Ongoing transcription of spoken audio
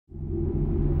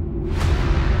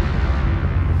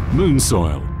Moon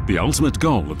soil, the ultimate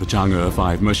goal of the Chang'e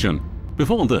 5 mission.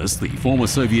 Before this, the former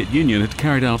Soviet Union had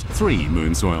carried out 3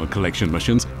 moon soil collection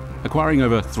missions, acquiring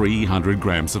over 300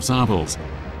 grams of samples.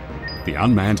 The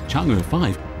unmanned Chang'e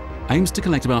 5 aims to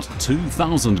collect about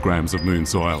 2,000 grams of moon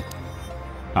soil.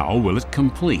 How will it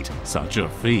complete such a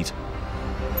feat?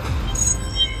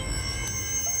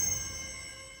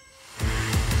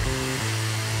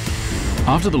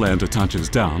 After the lander touches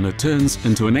down, it turns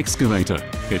into an excavator.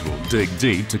 It will dig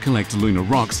deep to collect lunar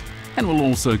rocks and will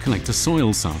also collect a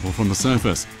soil sample from the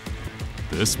surface.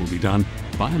 This will be done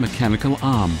by a mechanical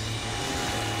arm.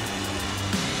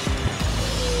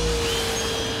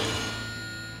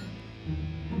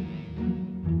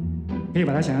可以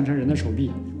把它想象成人的手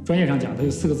臂，专业上讲，它有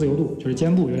4个自由度，就是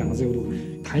肩部有2个自由度，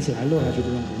抬起来落下去这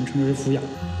种我们称之为俯仰。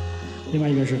另外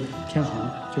一个是偏航，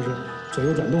就是左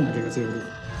右转动的这个自由度。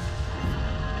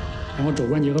然后肘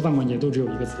关节和腕关节都只有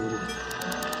1个自由度。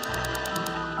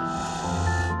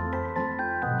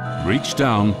Reach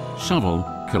down, shovel,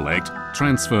 collect,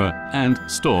 transfer, and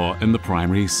store in the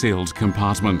primary sealed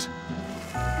compartment.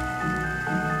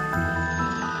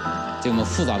 这么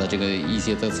复杂的一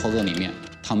些操作里面，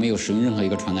它没有使用任何一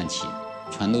个传感器，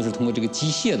全都是通过这个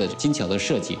机械的精巧的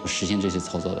设计实现这些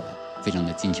操作的，非常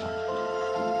的精巧。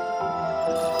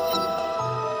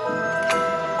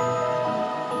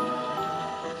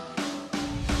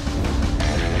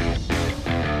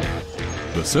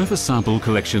The surface sample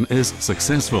collection is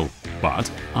successful, but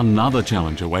another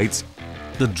challenge awaits: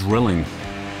 the drilling.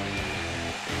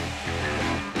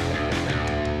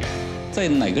 在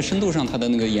哪个深度上，它的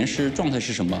岩石状态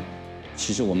是什么？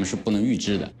其实我们是不能预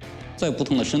知的。在不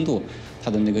同的深度，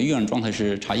它的遇氧状态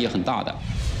是差异很大的。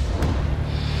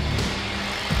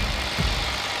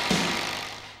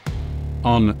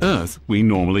On Earth, we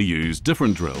normally use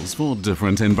different drills for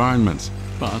different environments,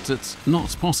 but it's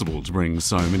not possible to bring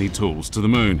so many tools to the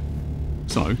moon.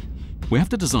 So, we have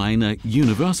to design a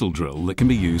universal drill that can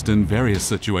be used in various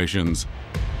situations.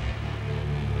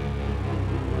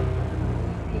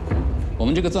 我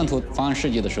们这个钻头方案设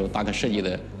计的时候，大概设计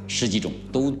了10几种，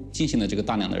都进行了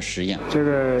大量的实验。这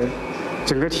个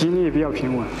整个体力比较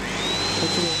平稳。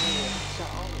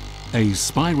 A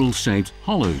spiral-shaped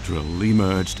hollow drill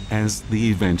emerged as the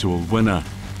eventual winner.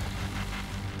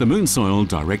 The moon soil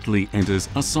directly enters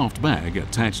a soft bag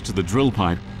attached to the drill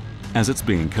pipe as it's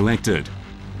being collected.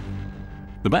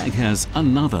 The bag has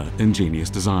another ingenious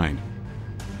design.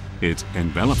 It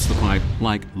envelops the pipe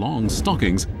like long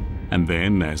stockings, and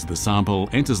then as the sample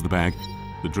enters the bag,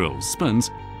 the drill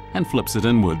spins and flips it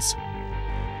inwards.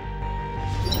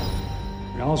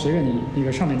 然后随着你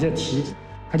上面这提。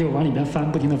 它就往里边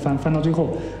翻，不停地翻，翻到最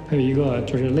后，它有一个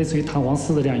就是类似于弹簧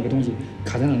丝的这样一个东西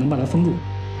卡在那，能把它封住。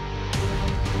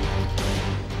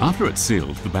After it's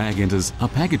sealed, the bag enters a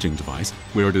packaging device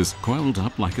where it is coiled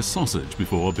up like a sausage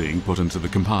before being put into the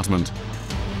compartment.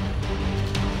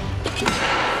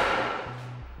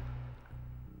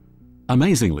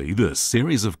 Amazingly, this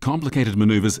series of complicated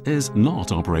maneuvers is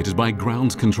not operated by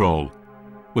ground control.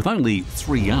 With only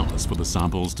 3 hours for the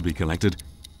samples to be collected,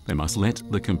 they must let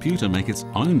the computer make its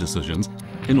own decisions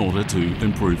in order to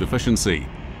improve efficiency.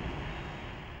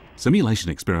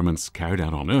 Simulation experiments carried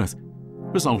out on Earth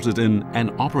resulted in an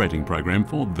operating program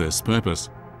for this purpose.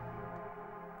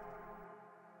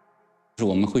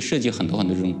 我们会设计很多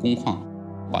这种工况，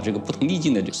把这个不同粒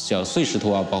径的小碎石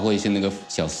头啊，包括一些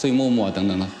小碎沫沫啊等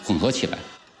等的混合起来，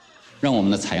让我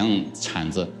们的采样铲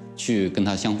子去跟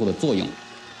它相互的作用。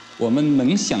我们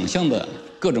能想象的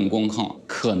各种工况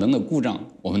可能的故障，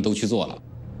我们都去做了。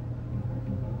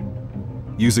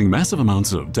 Using massive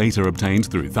amounts of data obtained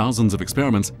through thousands of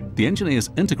experiments, the engineers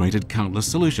integrated countless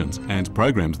solutions and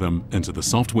programmed them into the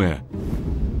software.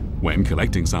 When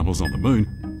collecting samples on the moon,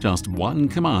 just one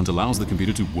command allows the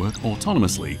computer to work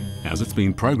autonomously as it's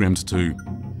been programmed to.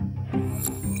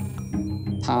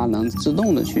 它能自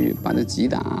动的去把这击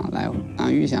打来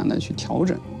按预想的去调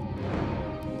整。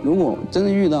 如果真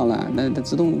的遇到了那它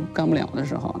自动干不了的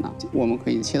时候呢，我们可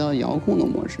以切到遥控的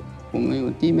模式，我们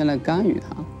用地面来干预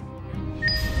它。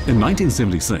 In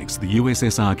 1976, the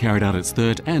USSR carried out its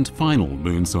third and final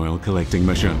moon soil collecting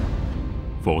mission.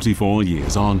 44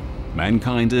 years on,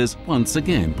 mankind is once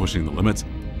again pushing the limits,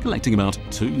 collecting about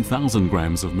 2,000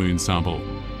 grams of moon sample.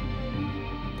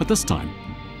 But this time,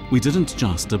 we didn't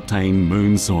just obtain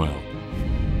moon soil.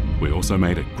 We also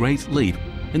made a great leap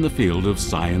in the field of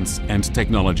science and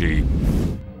technology.